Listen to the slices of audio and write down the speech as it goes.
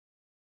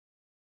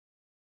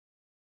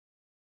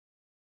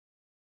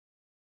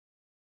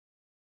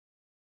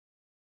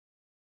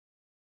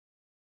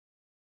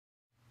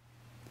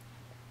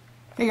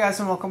Hey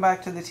guys, and welcome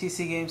back to the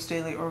TC Games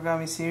Daily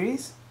Origami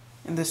series.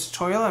 In this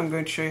tutorial I'm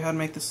going to show you how to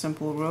make this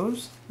simple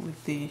rose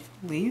with the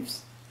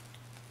leaves.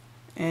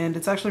 And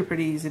it's actually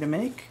pretty easy to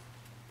make.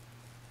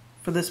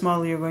 For this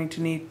model you're going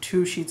to need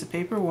 2 sheets of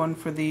paper, one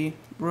for the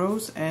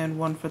rose and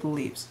one for the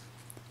leaves.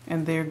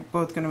 And they're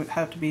both going to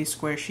have to be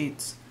square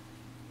sheets.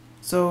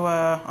 So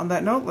on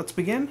that note, let's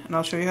begin and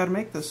I'll show you how to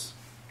make this.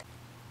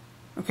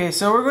 Okay,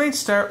 so we're going to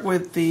start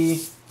with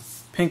the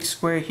pink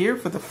square here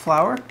for the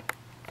flower.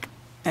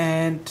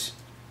 And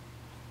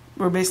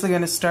we're basically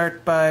going to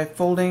start by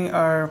folding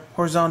our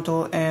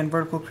horizontal and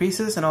vertical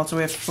creases, and also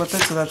we have to flip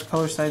it so that the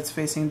color side is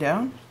facing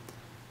down.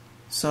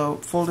 So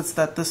fold it so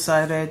that this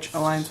side edge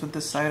aligns with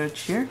this side edge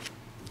here.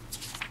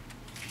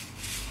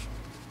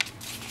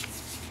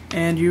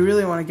 And you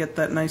really want to get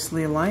that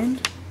nicely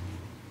aligned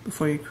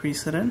before you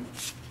crease it in.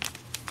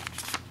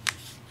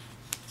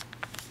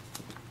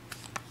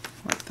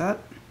 Like that.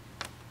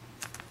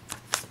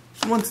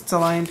 And once it's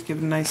aligned, give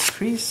it a nice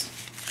crease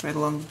right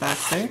along the back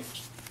there.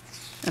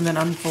 And then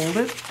unfold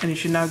it, and you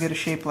should now get a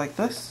shape like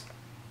this.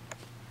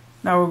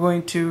 Now we're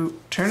going to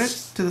turn it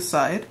to the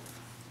side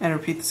and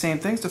repeat the same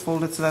thing, so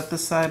fold it so that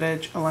this side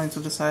edge aligns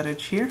with the side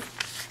edge here.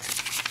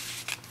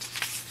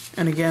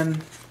 And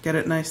again, get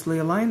it nicely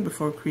aligned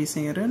before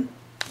creasing it in.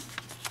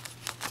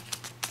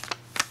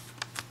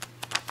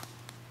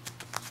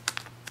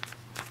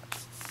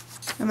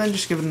 And then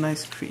just give it a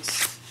nice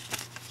crease.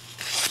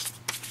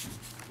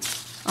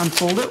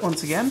 Unfold it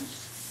once again.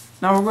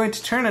 Now we're going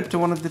to turn it to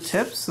one of the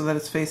tips so that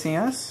it's facing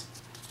us,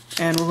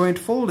 and we're going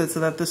to fold it so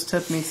that this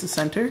tip meets the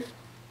center,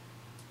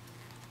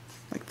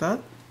 like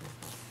that,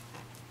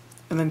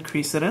 and then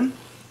crease it in.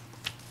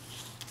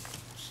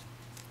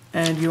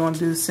 And you want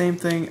to do the same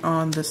thing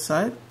on this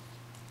side,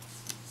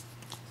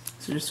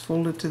 so just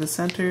fold it to the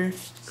center,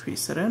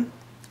 crease it in.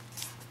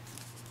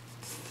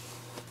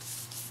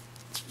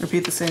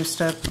 Repeat the same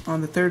step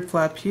on the third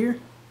flap here,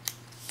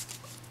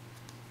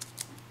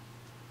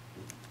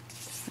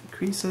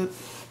 crease it.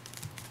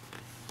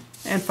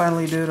 And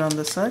finally do it on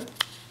this side.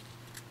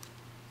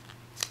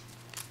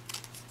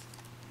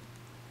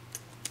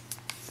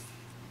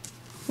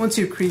 Once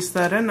you crease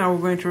that in, now we're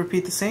going to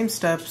repeat the same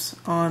steps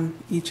on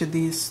each of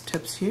these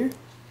tips here.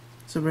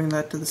 So bring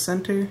that to the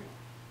center,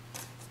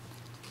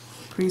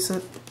 crease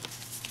it,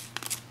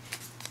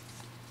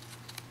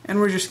 and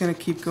we're just going to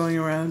keep going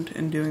around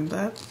and doing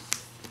that.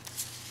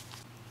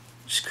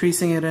 Just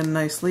creasing it in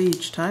nicely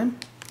each time.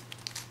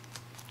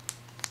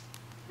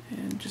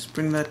 And just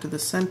bring that to the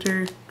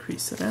center,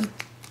 crease it in.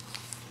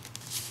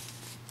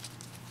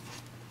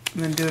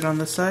 And then do it on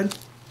this side.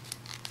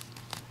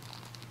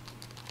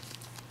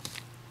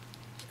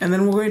 And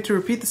then we're going to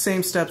repeat the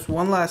same steps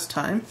one last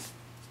time.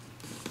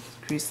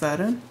 Crease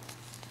that in.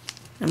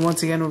 And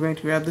once again we're going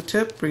to grab the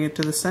tip, bring it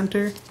to the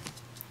center.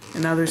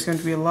 And now there's going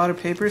to be a lot of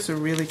paper, so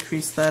really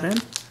crease that in.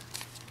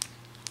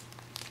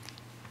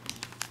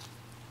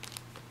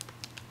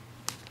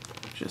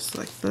 Just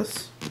like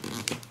this.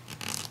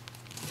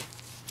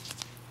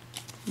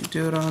 You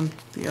do it on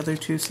the other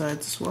two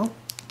sides as well.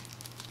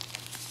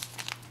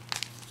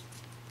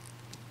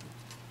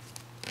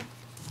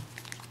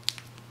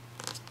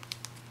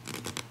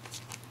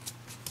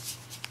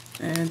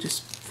 And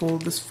just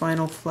fold this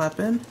final flap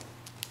in.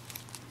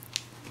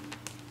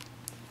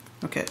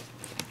 Okay.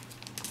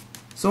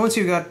 So once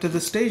you got to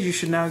this stage, you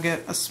should now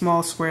get a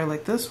small square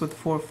like this with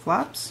 4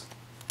 flaps.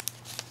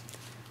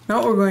 Now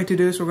what we're going to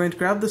do is we're going to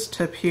grab this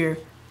tip here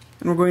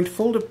and we're going to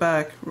fold it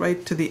back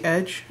right to the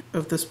edge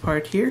of this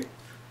part here.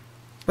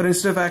 But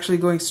instead of actually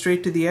going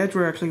straight to the edge,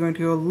 we're actually going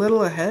to go a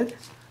little ahead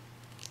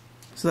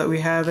so that we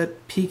have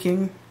it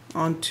peeking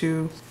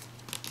onto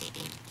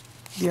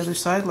the other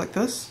side like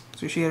this.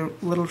 So you should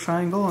get a little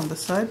triangle on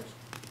this side.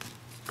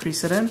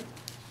 Crease it in.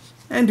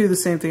 And do the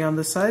same thing on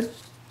this side.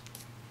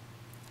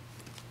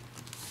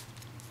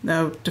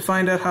 Now to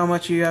find out how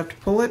much you have to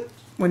pull it,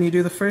 when you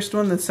do the first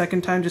one, the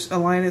second time just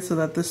align it so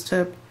that this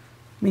tip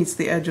meets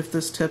the edge of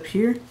this tip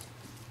here.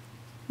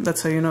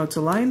 That's how you know it's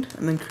aligned,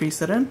 and then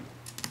crease it in.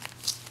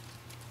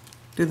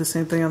 Do the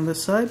same thing on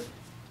this side.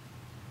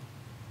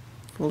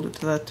 Fold it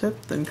to that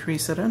tip, then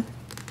crease it in.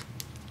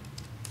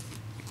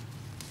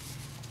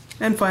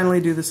 And finally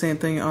do the same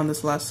thing on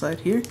this last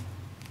side here.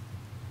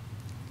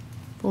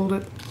 Fold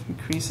it and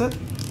crease it.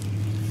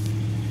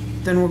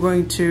 Then we're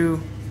going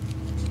to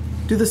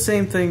do the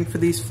same thing for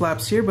these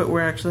flaps here, but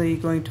we're actually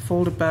going to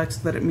fold it back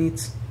so that it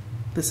meets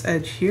this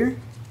edge here,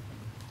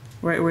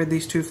 right where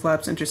these two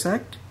flaps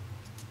intersect.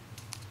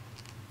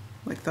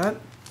 Like that.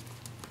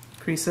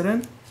 Crease it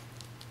in.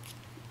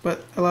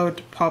 But allow it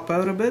to pop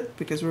out a bit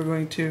because we're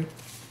going to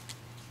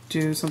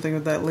do something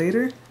with that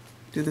later.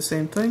 Do the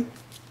same thing.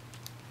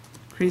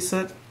 Crease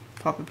it,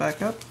 pop it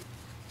back up.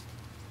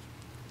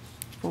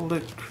 Fold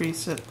it,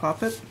 crease it,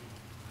 pop it.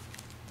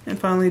 And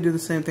finally do the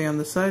same thing on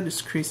this side,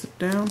 just crease it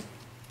down.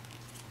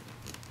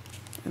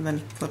 And then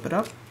flip it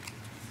up.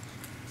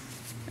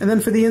 And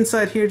then for the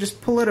inside here,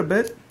 just pull it a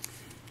bit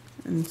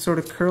and sort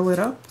of curl it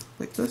up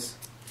like this.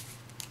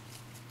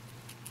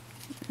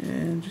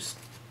 And just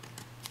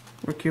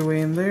work your way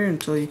in there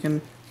until you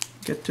can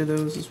get to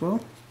those as well.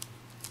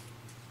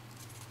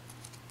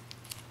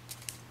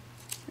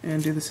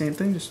 And do the same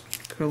thing,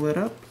 just curl it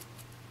up.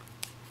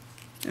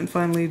 And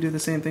finally do the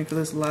same thing for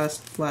this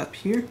last flap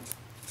here.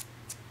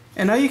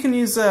 And now you can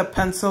use a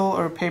pencil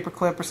or a paper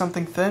clip or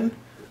something thin,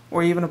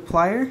 or even a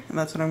plier, and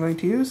that's what I'm going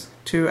to use,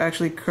 to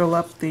actually curl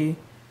up the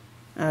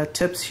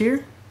tips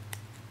here.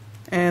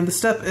 And the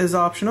step is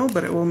optional,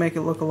 but it will make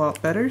it look a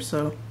lot better,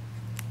 so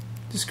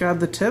just grab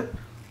the tip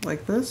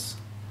like this,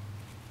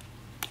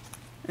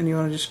 and you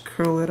want to just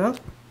curl it up.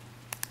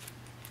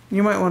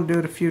 You might want to do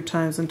it a few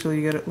times until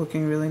you get it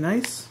looking really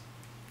nice.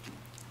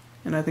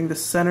 And I think the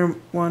center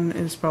one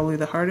is probably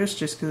the hardest,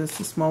 just because it's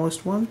the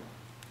smallest one.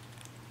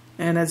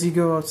 And as you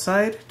go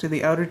outside to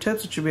the outer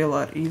tips, it should be a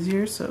lot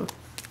easier. So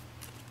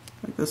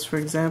like this, for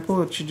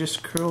example, it should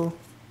just curl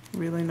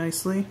really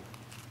nicely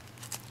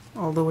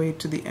all the way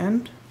to the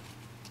end,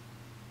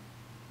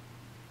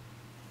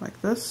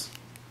 like this.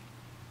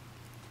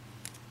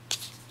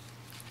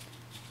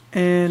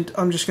 And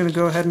I'm just going to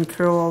go ahead and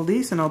curl all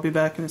these, and I'll be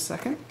back in a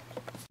second.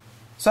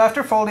 So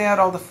after folding out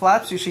all the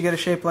flaps, you should get a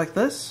shape like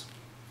this.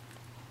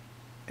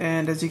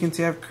 And as you can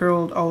see, I've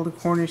curled all the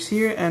corners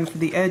here, and for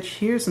the edge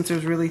here, since it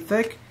was really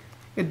thick,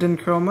 it didn't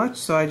curl much,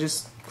 so I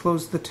just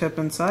closed the tip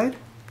inside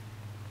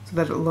so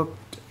that it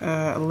looked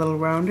a little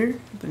rounder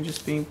than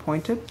just being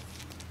pointed.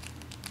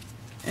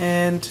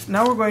 And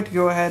now we're going to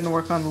go ahead and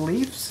work on the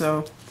leaf.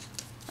 So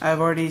I've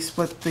already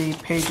split the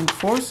page in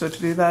 4, so to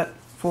do that,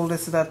 fold it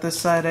so that this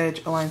side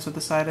edge aligns with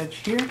the side edge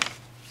here,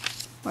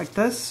 like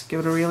this. Give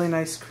it a really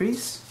nice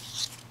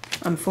crease.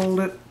 Unfold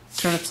it,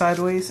 turn it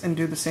sideways, and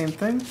do the same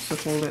thing. So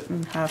fold it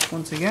in half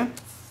once again,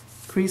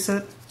 crease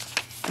it,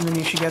 and then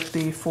you should get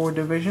the 4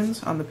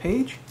 divisions on the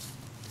page.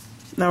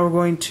 Now we're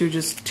going to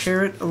just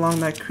tear it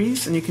along that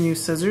crease, and you can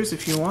use scissors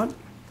if you want.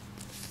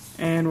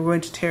 And we're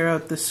going to tear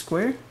out this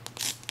square.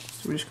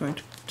 So we're just going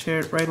to tear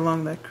it right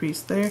along that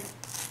crease there.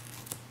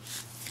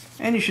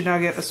 And you should now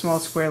get a small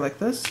square like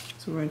this.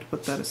 So we're going to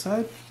put that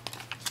aside.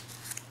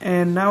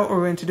 And now what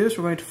we're going to do is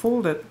we're going to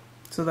fold it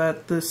so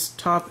that this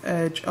top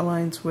edge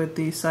aligns with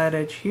the side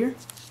edge here,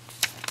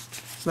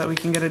 so that we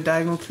can get a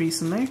diagonal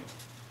crease in there.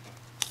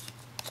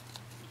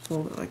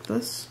 Fold it like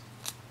this.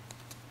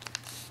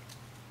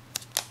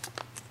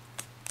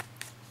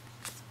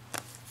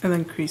 And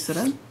then crease it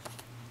in.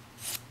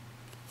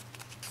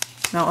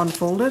 Now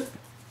unfold it.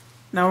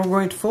 Now we're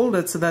going to fold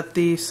it so that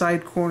the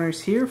side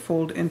corners here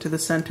fold into the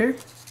center.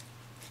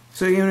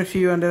 So even if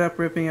you ended up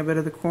ripping a bit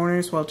of the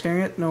corners while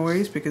tearing it, no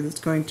worries, because it's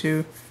going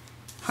to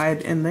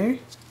hide in there.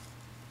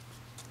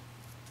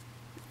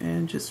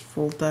 And just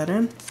fold that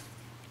in.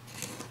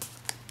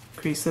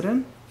 Crease it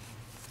in.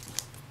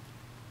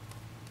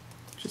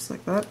 Just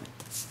like that.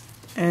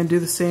 And do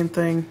the same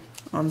thing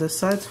on this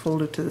side, so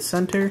fold it to the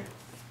center.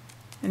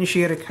 And you should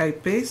get a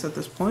kite base at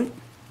this point.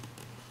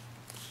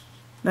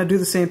 Now do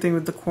the same thing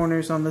with the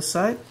corners on this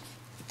side.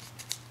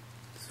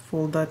 Just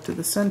fold that to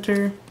the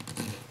center.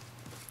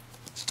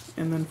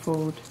 And then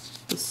fold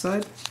this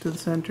side to the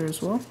center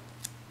as well.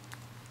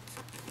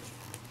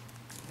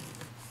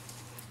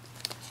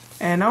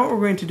 And now what we're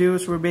going to do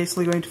is we're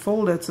basically going to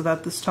fold it so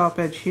that this top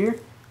edge here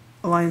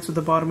aligns with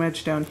the bottom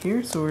edge down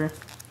here. So we're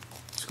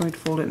just going to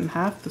fold it in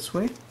half this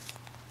way.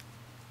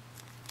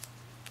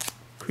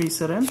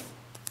 Crease it in.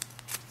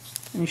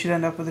 And you should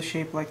end up with a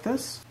shape like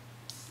this.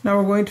 Now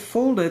we're going to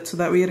fold it so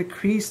that we get a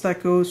crease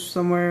that goes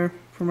somewhere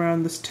from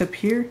around this tip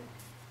here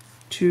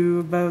to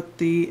about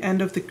the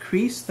end of the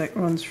crease that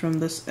runs from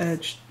this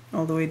edge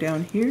all the way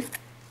down here.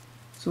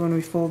 So when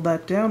we fold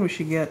that down, we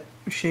should get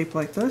a shape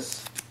like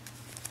this.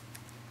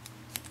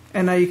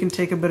 And now you can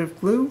take a bit of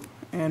glue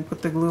and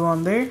put the glue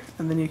on there,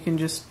 and then you can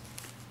just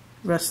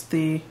rest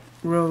the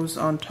rose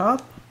on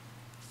top.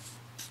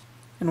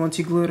 And once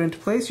you glue it into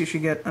place, you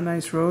should get a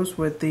nice rose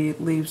with the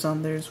leaves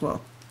on there as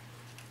well.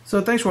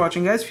 So thanks for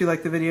watching, guys. If you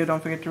liked the video,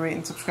 don't forget to rate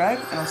and subscribe,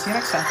 and I'll see you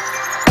next time.